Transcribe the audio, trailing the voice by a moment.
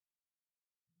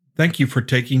Thank you for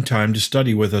taking time to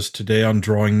study with us today on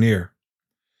Drawing Near.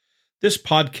 This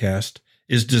podcast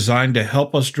is designed to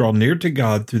help us draw near to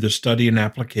God through the study and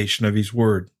application of His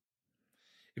Word.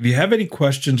 If you have any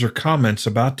questions or comments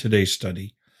about today's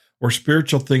study or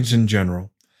spiritual things in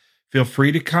general, feel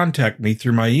free to contact me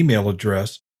through my email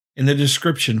address in the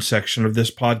description section of this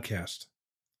podcast.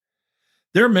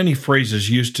 There are many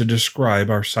phrases used to describe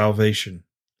our salvation.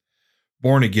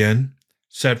 Born again,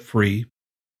 set free,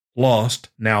 lost,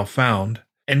 now found,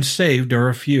 and saved are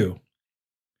a few.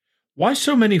 Why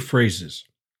so many phrases?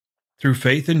 Through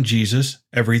faith in Jesus,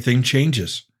 everything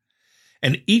changes.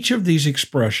 And each of these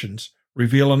expressions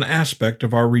reveal an aspect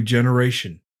of our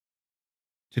regeneration.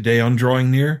 Today on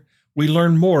Drawing Near, we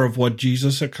learn more of what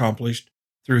Jesus accomplished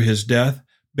through His death,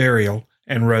 burial,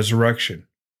 and resurrection.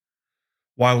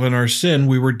 While in our sin,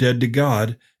 we were dead to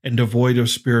God and devoid of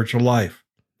spiritual life.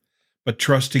 But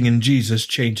trusting in Jesus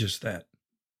changes that.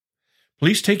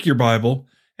 Please take your Bible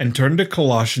and turn to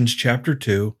Colossians chapter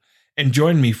 2 and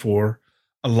join me for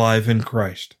Alive in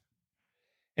Christ.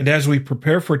 And as we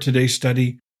prepare for today's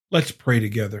study, let's pray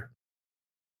together.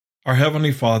 Our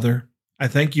Heavenly Father, I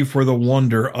thank you for the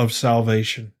wonder of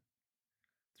salvation.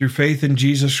 Through faith in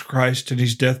Jesus Christ and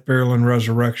His death, burial, and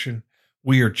resurrection,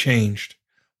 we are changed.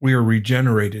 We are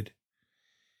regenerated.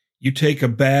 You take a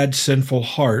bad, sinful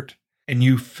heart and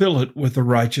you fill it with the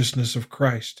righteousness of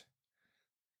Christ.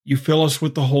 You fill us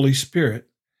with the Holy Spirit,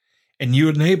 and you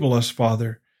enable us,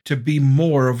 Father, to be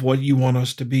more of what you want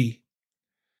us to be.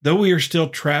 Though we are still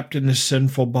trapped in this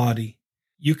sinful body,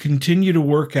 you continue to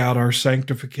work out our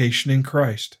sanctification in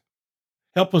Christ.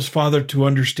 Help us, Father, to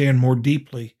understand more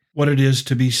deeply what it is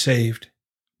to be saved,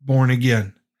 born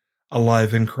again,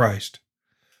 alive in Christ.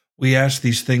 We ask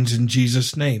these things in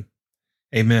Jesus' name.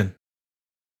 Amen.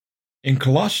 In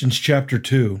Colossians chapter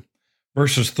 2,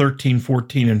 verses 13,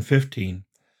 14, and 15,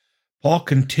 Paul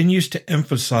continues to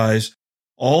emphasize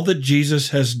all that Jesus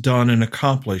has done and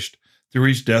accomplished through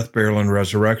His death, burial, and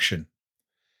resurrection.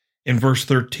 In verse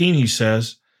 13, he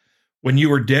says, "When you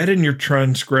were dead in your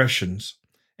transgressions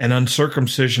and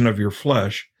uncircumcision of your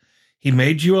flesh, He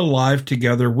made you alive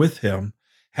together with Him,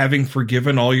 having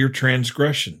forgiven all your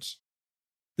transgressions."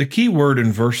 The key word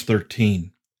in verse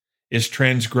 13 is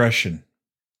transgression.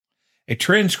 A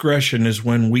transgression is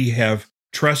when we have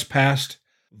trespassed,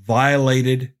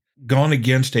 violated, gone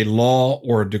against a law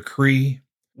or a decree.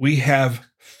 We have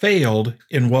failed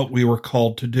in what we were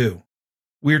called to do.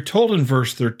 We are told in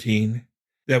verse 13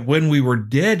 that when we were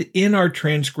dead in our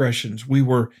transgressions, we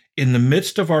were in the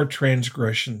midst of our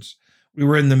transgressions. We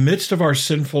were in the midst of our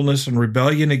sinfulness and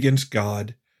rebellion against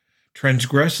God,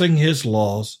 transgressing His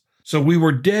laws. So we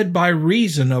were dead by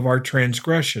reason of our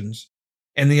transgressions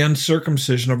and the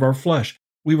uncircumcision of our flesh.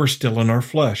 We were still in our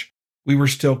flesh. We were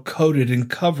still coated and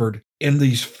covered in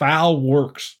these foul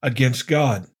works against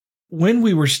God. When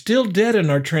we were still dead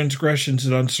in our transgressions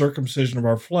and uncircumcision of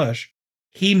our flesh,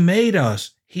 He made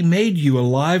us, He made you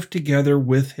alive together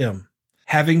with Him,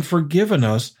 having forgiven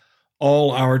us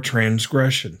all our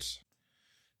transgressions.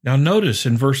 Now notice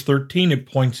in verse 13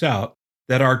 it points out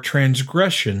that our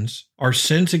transgressions, our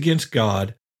sins against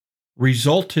God,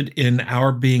 resulted in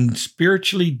our being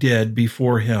spiritually dead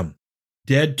before Him,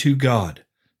 dead to God,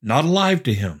 not alive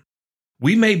to Him.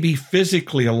 We may be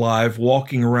physically alive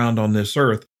walking around on this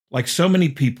earth, like so many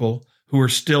people who are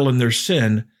still in their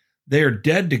sin. They are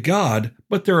dead to God,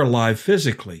 but they're alive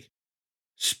physically.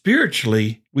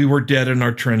 Spiritually, we were dead in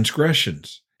our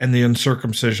transgressions and the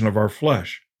uncircumcision of our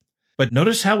flesh. But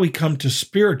notice how we come to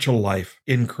spiritual life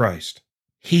in Christ.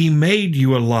 He made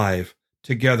you alive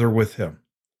together with Him.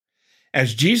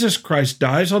 As Jesus Christ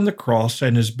dies on the cross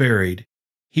and is buried,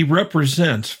 He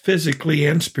represents physically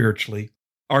and spiritually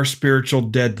our spiritual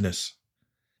deadness.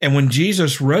 And when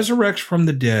Jesus resurrects from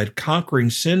the dead, conquering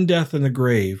sin, death, and the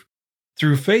grave,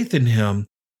 through faith in Him,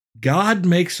 God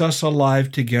makes us alive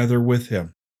together with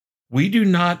Him. We do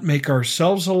not make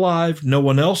ourselves alive. No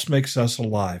one else makes us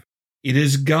alive. It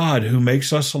is God who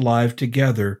makes us alive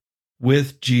together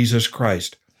with Jesus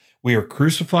Christ. We are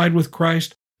crucified with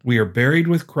Christ. We are buried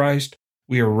with Christ.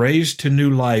 We are raised to new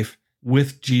life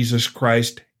with Jesus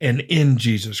Christ and in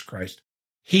Jesus Christ.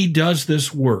 He does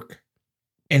this work.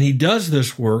 And He does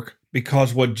this work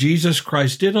because what Jesus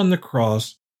Christ did on the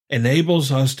cross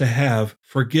enables us to have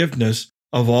forgiveness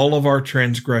of all of our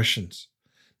transgressions.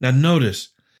 Now notice,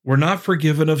 we're not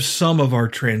forgiven of some of our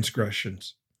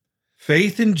transgressions.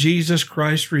 Faith in Jesus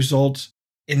Christ results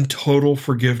in total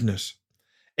forgiveness,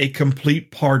 a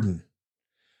complete pardon.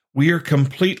 We are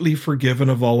completely forgiven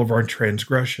of all of our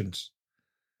transgressions.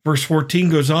 Verse 14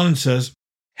 goes on and says,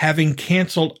 having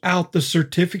canceled out the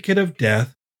certificate of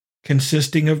death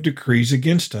consisting of decrees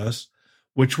against us,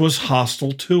 which was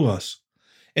hostile to us.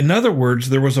 In other words,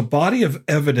 there was a body of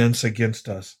evidence against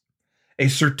us, a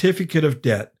certificate of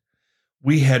debt.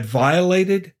 We had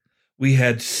violated, we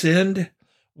had sinned,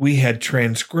 we had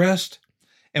transgressed,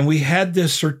 and we had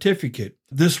this certificate,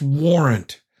 this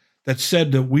warrant that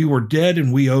said that we were dead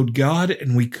and we owed God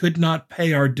and we could not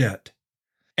pay our debt.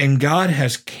 And God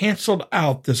has canceled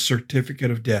out this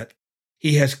certificate of debt.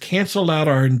 He has canceled out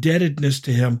our indebtedness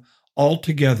to Him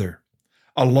altogether,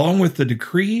 along with the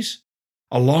decrees,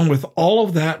 along with all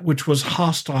of that which was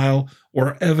hostile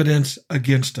or evidence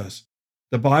against us.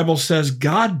 The Bible says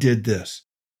God did this,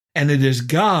 and it is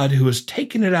God who has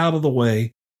taken it out of the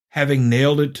way, having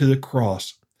nailed it to the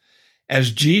cross.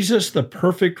 As Jesus, the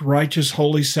perfect, righteous,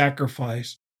 holy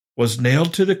sacrifice, was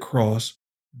nailed to the cross,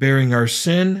 bearing our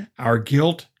sin, our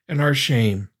guilt, and our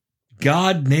shame,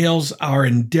 God nails our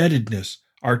indebtedness,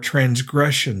 our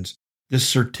transgressions, this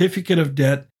certificate of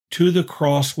debt, to the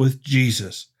cross with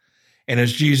Jesus. And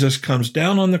as Jesus comes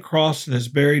down on the cross and is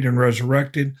buried and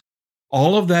resurrected,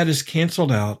 all of that is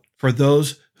canceled out for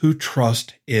those who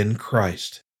trust in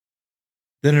Christ.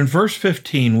 Then in verse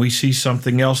 15, we see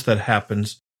something else that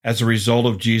happens as a result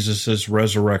of Jesus'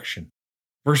 resurrection.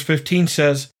 Verse 15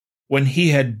 says, "When he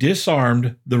had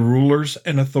disarmed the rulers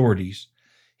and authorities,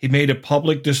 he made a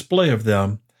public display of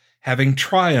them, having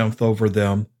triumphed over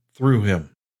them through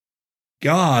him."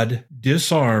 God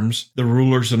disarms the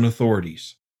rulers and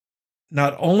authorities.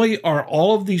 Not only are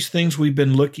all of these things we've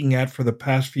been looking at for the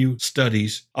past few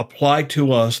studies applied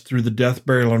to us through the death,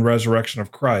 burial, and resurrection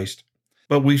of Christ,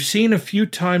 but we've seen a few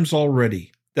times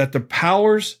already that the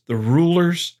powers, the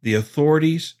rulers, the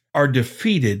authorities are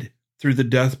defeated through the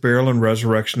death, burial, and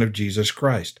resurrection of Jesus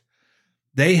Christ.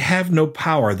 They have no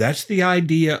power. That's the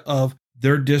idea of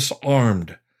they're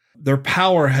disarmed. Their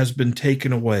power has been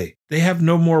taken away. They have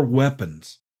no more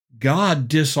weapons. God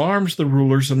disarms the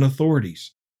rulers and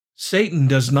authorities. Satan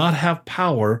does not have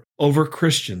power over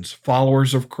Christians,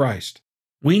 followers of Christ.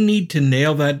 We need to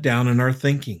nail that down in our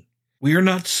thinking. We are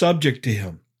not subject to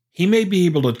him. He may be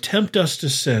able to tempt us to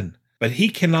sin, but he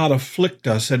cannot afflict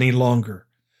us any longer.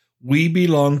 We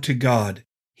belong to God.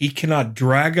 He cannot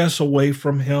drag us away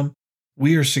from him.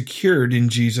 We are secured in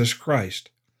Jesus Christ.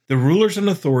 The rulers and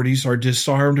authorities are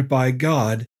disarmed by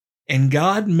God, and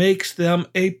God makes them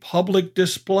a public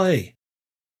display.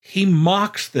 He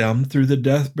mocks them through the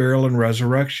death, burial, and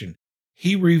resurrection.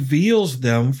 He reveals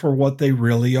them for what they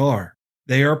really are.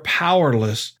 They are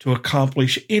powerless to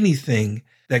accomplish anything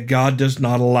that God does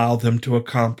not allow them to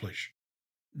accomplish.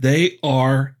 They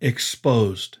are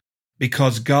exposed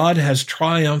because God has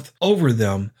triumphed over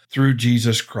them through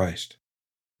Jesus Christ.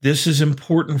 This is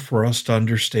important for us to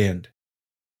understand.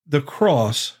 The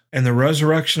cross and the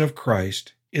resurrection of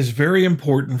Christ is very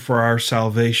important for our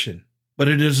salvation, but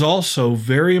it is also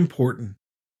very important,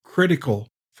 critical,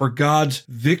 for God's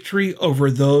victory over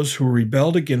those who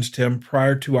rebelled against him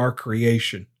prior to our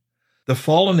creation. The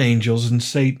fallen angels and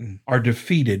Satan are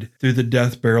defeated through the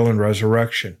death, burial, and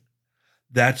resurrection.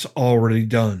 That's already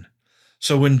done.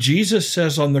 So when Jesus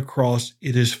says on the cross,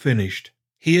 "It is finished,"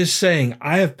 he is saying,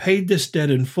 I have paid this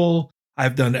debt in full,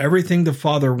 I've done everything the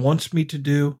Father wants me to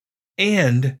do,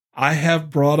 and I have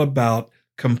brought about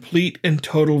complete and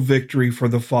total victory for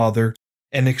the Father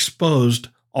and exposed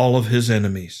all of his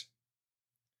enemies.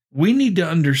 We need to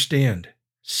understand,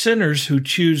 sinners who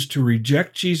choose to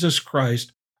reject Jesus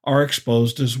Christ are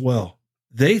exposed as well.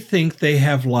 They think they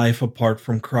have life apart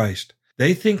from Christ.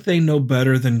 They think they know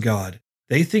better than God.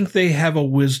 They think they have a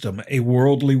wisdom, a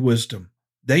worldly wisdom.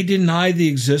 They deny the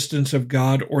existence of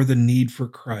God or the need for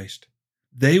Christ.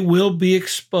 They will be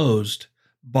exposed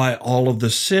by all of the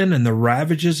sin and the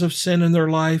ravages of sin in their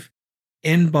life,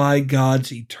 and by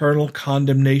God's eternal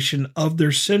condemnation of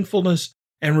their sinfulness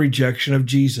and rejection of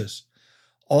Jesus.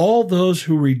 All those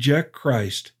who reject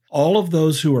Christ, all of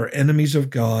those who are enemies of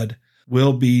God,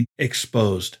 will be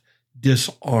exposed,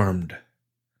 disarmed.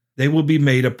 They will be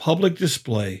made a public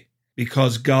display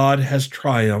because God has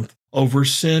triumphed over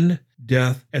sin,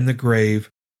 death, and the grave,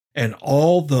 and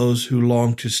all those who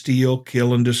long to steal,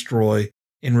 kill, and destroy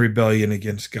in rebellion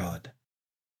against God.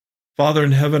 Father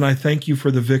in heaven, I thank you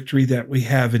for the victory that we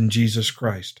have in Jesus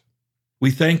Christ.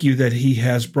 We thank you that he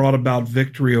has brought about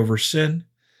victory over sin,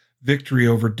 victory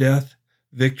over death,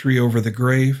 victory over the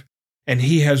grave, and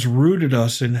he has rooted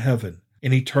us in heaven,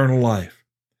 in eternal life.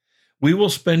 We will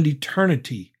spend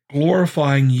eternity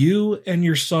glorifying you and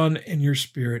your Son and your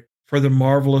Spirit for the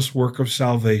marvelous work of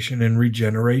salvation and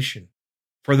regeneration,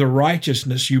 for the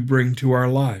righteousness you bring to our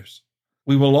lives.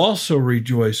 We will also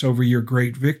rejoice over your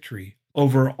great victory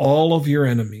over all of your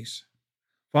enemies.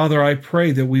 Father, I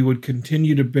pray that we would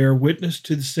continue to bear witness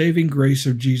to the saving grace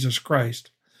of Jesus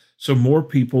Christ, so more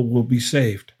people will be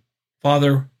saved.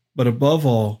 Father, but above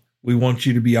all, we want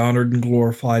you to be honored and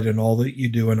glorified in all that you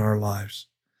do in our lives.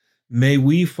 May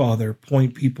we, Father,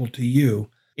 point people to you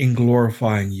in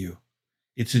glorifying you.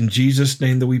 It's in Jesus'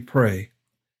 name that we pray.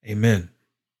 Amen.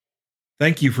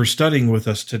 Thank you for studying with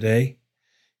us today.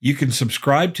 You can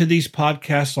subscribe to these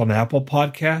podcasts on Apple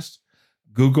Podcasts,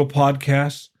 Google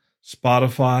Podcasts,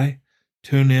 Spotify,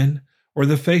 TuneIn, or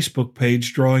the Facebook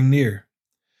page Drawing Near.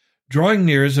 Drawing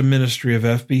Near is a ministry of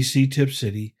FBC Tipp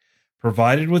City,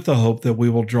 provided with the hope that we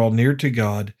will draw near to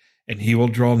God and He will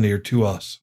draw near to us.